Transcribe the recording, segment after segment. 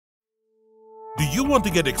Do you want to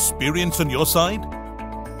get experience on your side?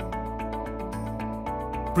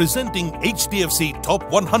 Presenting HDFC Top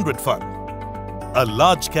 100 Fund, a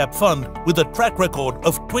large cap fund with a track record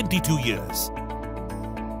of 22 years.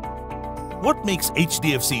 What makes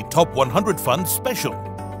HDFC Top 100 Fund special?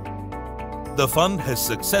 The fund has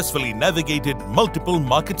successfully navigated multiple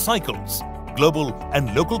market cycles, global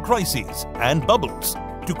and local crises and bubbles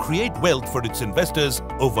to create wealth for its investors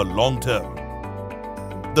over long term.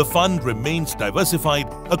 The fund remains diversified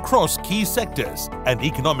across key sectors and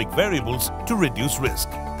economic variables to reduce risk.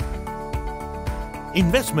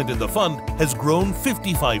 Investment in the fund has grown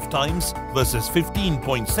 55 times versus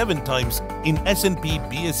 15.7 times in S&P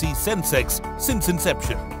BSE Sensex since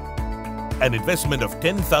inception. An investment of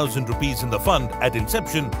 10,000 rupees in the fund at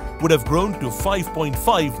inception would have grown to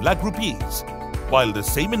 5.5 lakh rupees, while the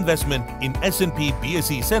same investment in S&P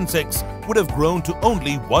BSE Sensex would have grown to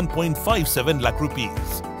only 1.57 lakh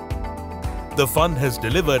rupees. The fund has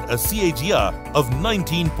delivered a CAGR of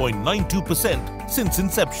 19.92% since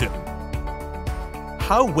inception.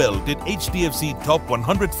 How well did HDFC Top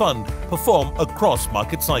 100 Fund perform across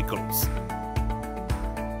market cycles?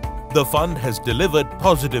 The fund has delivered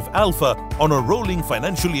positive alpha on a rolling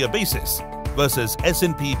financial year basis versus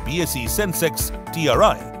S&P BSE Sensex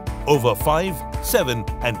TRI over 5, 7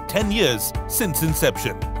 and 10 years since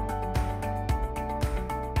inception.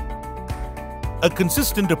 A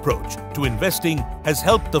consistent approach to investing has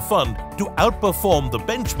helped the fund to outperform the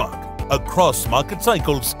benchmark across market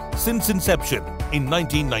cycles since inception in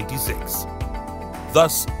 1996.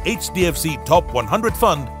 Thus, HDFC Top 100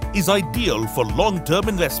 Fund is ideal for long-term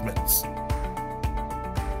investments.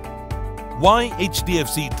 Why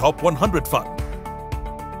HDFC Top 100 Fund?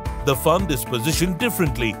 The fund is positioned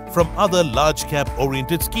differently from other large-cap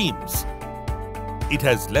oriented schemes. It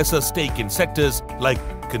has lesser stake in sectors like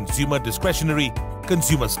consumer discretionary,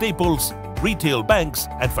 consumer staples, retail banks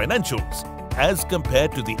and financials as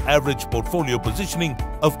compared to the average portfolio positioning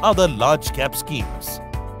of other large-cap schemes.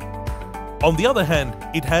 On the other hand,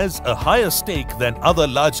 it has a higher stake than other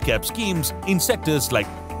large-cap schemes in sectors like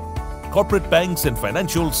corporate banks and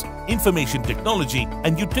financials, information technology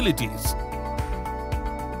and utilities.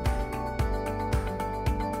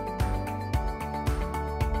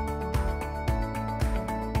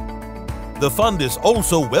 The fund is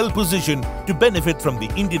also well positioned to benefit from the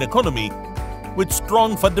Indian economy with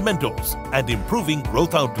strong fundamentals and improving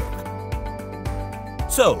growth outlook.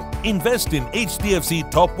 So, invest in HDFC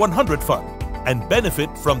Top 100 Fund and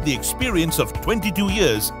benefit from the experience of 22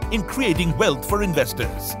 years in creating wealth for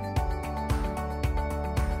investors.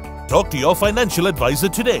 Talk to your financial advisor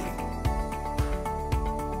today.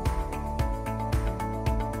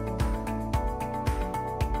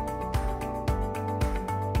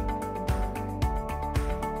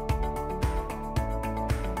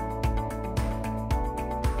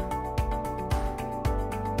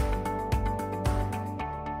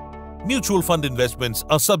 Mutual fund investments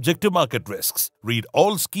are subject to market risks. Read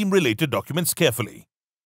all scheme-related documents carefully.